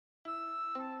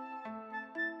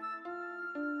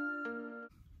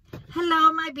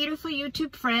Hello, my beautiful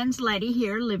YouTube friends. Letty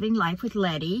here, living life with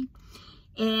Letty.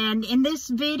 And in this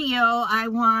video, I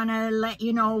want to let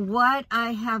you know what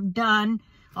I have done,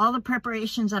 all the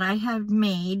preparations that I have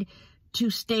made to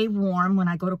stay warm when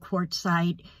I go to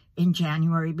quartzite in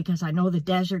January, because I know the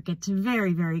desert gets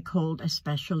very, very cold,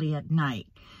 especially at night.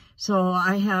 So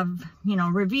I have,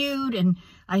 reviewed and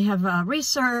I have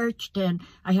researched, and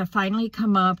I have finally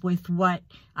come up with what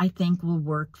I think will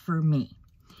work for me.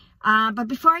 But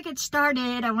before I get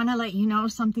started, I want to let you know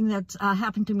something that's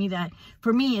happened to me that,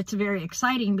 for me, it's very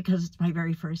exciting because it's my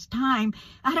very first time.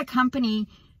 I had a company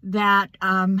that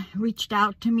reached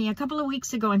out to me a couple of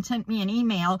weeks ago and sent me an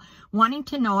email wanting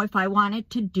to know if I wanted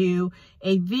to do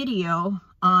a video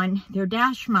on their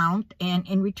dash mount, and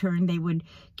in return, they would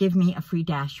give me a free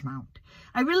dash mount.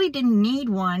 I really didn't need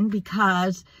one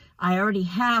because I already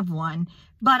have one.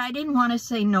 But I didn't want to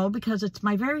say no because it's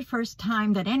my very first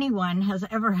time that anyone has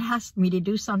ever asked me to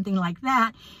do something like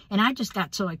that. And I just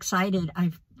got so excited.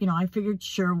 I figured,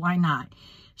 sure, why not?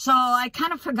 So I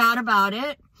kind of forgot about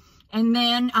it. And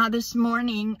then this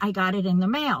morning I got it in the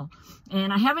mail.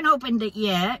 And I haven't opened it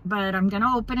yet, but I'm going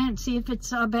to open it and see if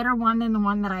it's a better one than the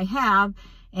one that I have.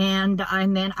 And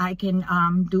then I can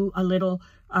do a little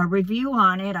review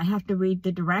on it. I have to read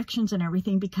the directions and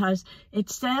everything because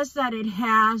it says that it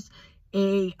has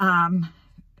a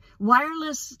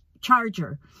wireless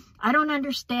charger. I don't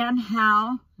understand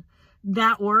how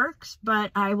that works,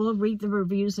 but I will read the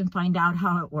reviews and find out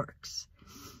how it works.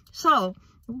 So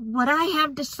what I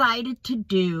have decided to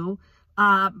do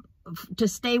to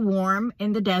stay warm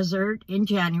in the desert in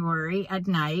January at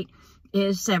night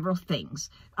is several things.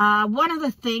 One of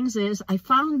the things is I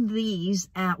found these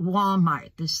at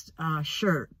Walmart, this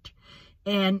shirt.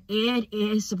 And it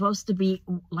is supposed to be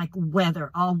like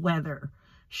all-weather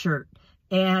shirt.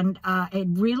 And it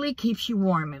really keeps you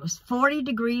warm. It was 40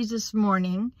 degrees this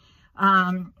morning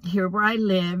here where I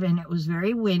live, and it was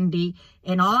very windy.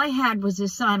 And all I had was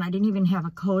this on. I didn't even have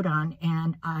a coat on.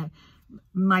 And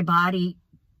my body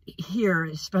here,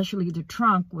 especially the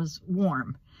trunk, was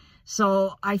warm.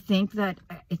 So I think that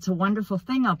it's a wonderful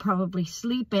thing. I'll probably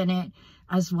sleep in it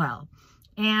as well.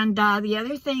 And the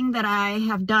other thing that I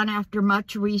have done after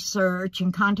much research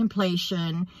and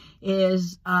contemplation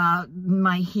is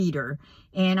my heater.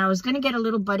 And I was going to get a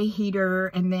little buddy heater,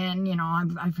 and then,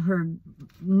 I've heard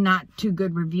not too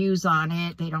good reviews on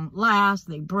it. They don't last,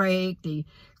 they break, they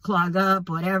clog up,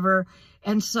 whatever.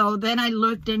 And so then I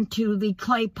looked into the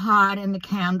clay pot and the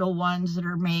candle ones that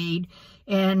are made.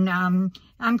 And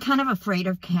I'm kind of afraid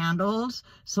of candles,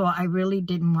 so I really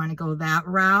didn't want to go that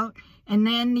route. And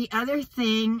then the other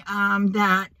thing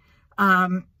that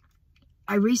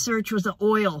I researched was the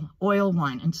oil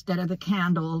one instead of the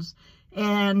candles.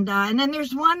 And then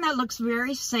there's one that looks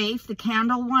very safe, the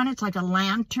candle one. It's like a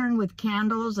lantern with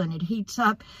candles, and it heats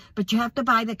up, but you have to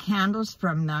buy the candles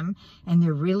from them, and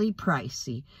they're really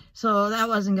pricey. So that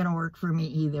wasn't going to work for me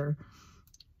either.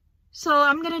 So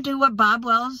I'm going to do what Bob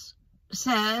Wells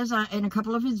says in a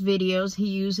couple of his videos. He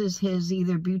uses his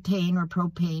either butane or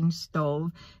propane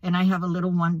stove, and I have a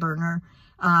little one-burner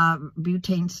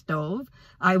butane stove.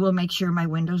 I will make sure my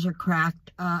windows are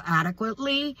cracked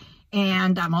adequately,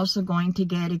 and I'm also going to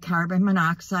get a carbon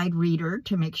monoxide reader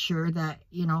to make sure that,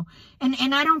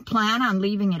 and I don't plan on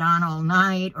leaving it on all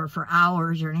night or for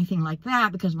hours or anything like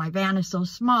that because my van is so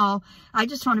small. I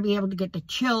just want to be able to get the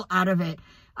chill out of it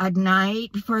at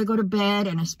night before I go to bed,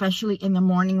 and especially in the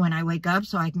morning when I wake up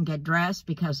so I can get dressed,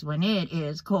 because when it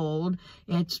is cold,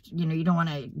 it's, you don't want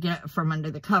to get from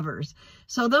under the covers.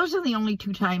 So those are the only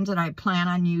two times that I plan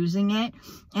on using it,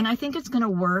 and I think it's going to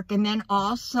work. And then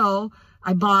also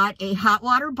I bought a hot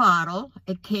water bottle.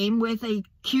 It came with a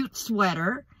cute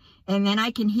sweater, and then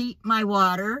I can heat my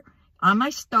water on my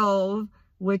stove,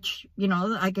 which,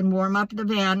 I can warm up the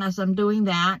van as I'm doing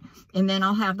that. And then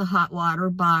I'll have the hot water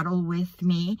bottle with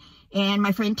me. And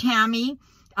my friend Tammy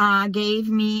gave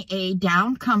me a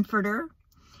down comforter.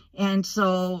 And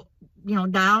so,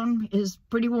 down is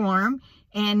pretty warm.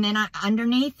 And then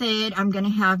underneath it, I'm going to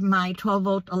have my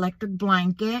 12-volt electric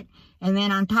blanket. And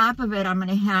then on top of it, I'm going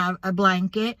to have a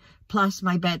blanket plus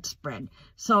my bedspread.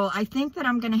 So I think that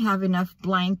I'm going to have enough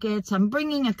blankets. I'm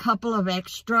bringing a couple of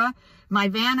extra. My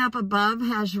van up above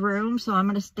has room, so I'm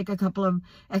going to stick a couple of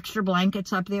extra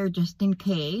blankets up there just in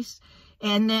case.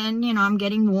 And then, I'm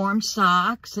getting warm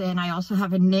socks, and I also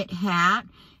have a knit hat.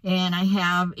 And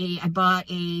I bought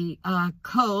a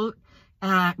coat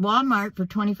at Walmart for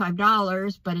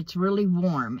 $25, but it's really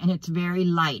warm and it's very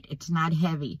light. It's not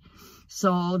heavy.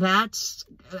 So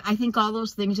I think all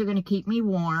those things are going to keep me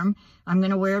warm. I'm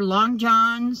going to wear long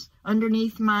johns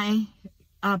underneath my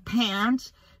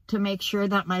pants to make sure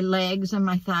that my legs and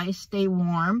my thighs stay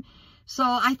warm. So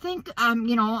I think,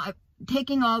 you know,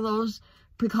 taking all those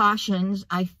precautions,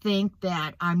 I think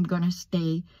that I'm going to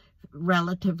stay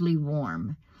relatively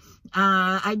warm.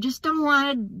 I just don't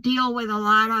want to deal with a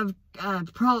lot of,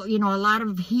 a lot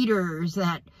of heaters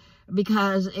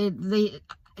because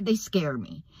they scare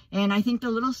me. And I think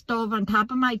the little stove on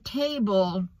top of my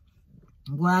table,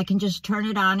 where I can just turn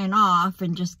it on and off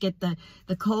and just get the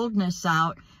coldness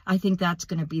out, I think that's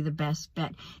going to be the best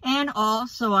bet. And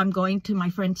also, I'm going to my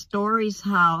friend Story's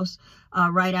house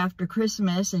right after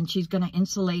Christmas, and she's going to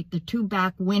insulate the 2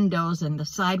 back windows and the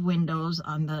side windows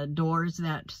on the doors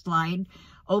that slide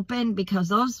open, because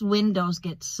those windows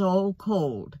get so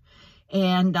cold.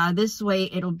 And this way,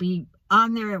 it'll be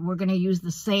on there. We're going to use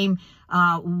the same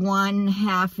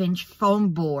 1/2 inch foam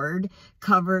board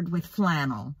covered with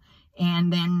flannel.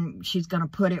 And then she's going to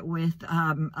put it with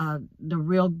the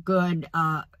real good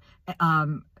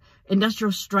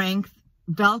industrial strength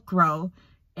Velcro.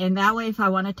 And that way, if I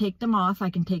want to take them off, I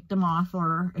can take them off.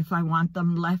 Or if I want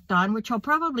them left on, which I'll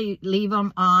probably leave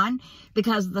them on,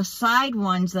 because the side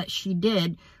ones that she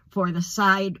did for the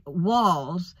side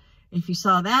walls, if you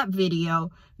saw that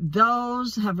video,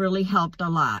 those have really helped a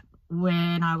lot.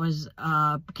 When I was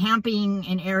camping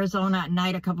in Arizona at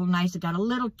night a couple of nights, it got a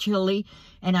little chilly,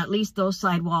 and at least those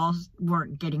side walls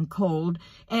weren't getting cold.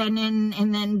 And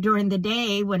then during the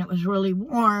day, when it was really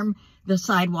warm, the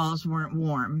side walls weren't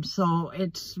warm. So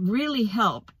it's really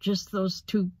helped. Just those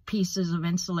 2 pieces of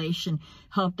insulation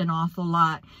helped an awful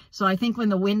lot. So I think when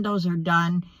the windows are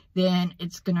done, then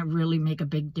it's going to really make a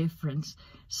big difference.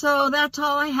 So that's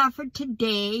all I have for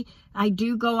today. I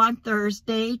do go on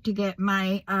Thursday to get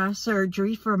my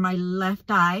surgery for my left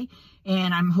eye,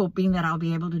 and I'm hoping that I'll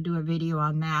be able to do a video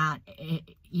on that.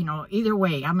 You know, either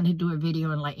way, I'm going to do a video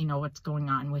and let you know what's going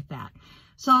on with that.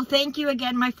 So thank you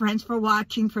again, my friends, for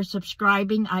watching, for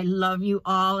subscribing. I love you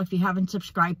all. If you haven't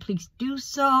subscribed, please do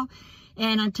so.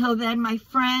 And until then, my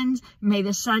friends, may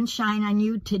the sun shine on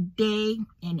you today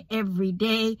and every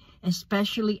day,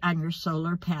 especially on your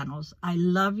solar panels. I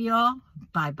love y'all.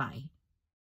 Bye-bye.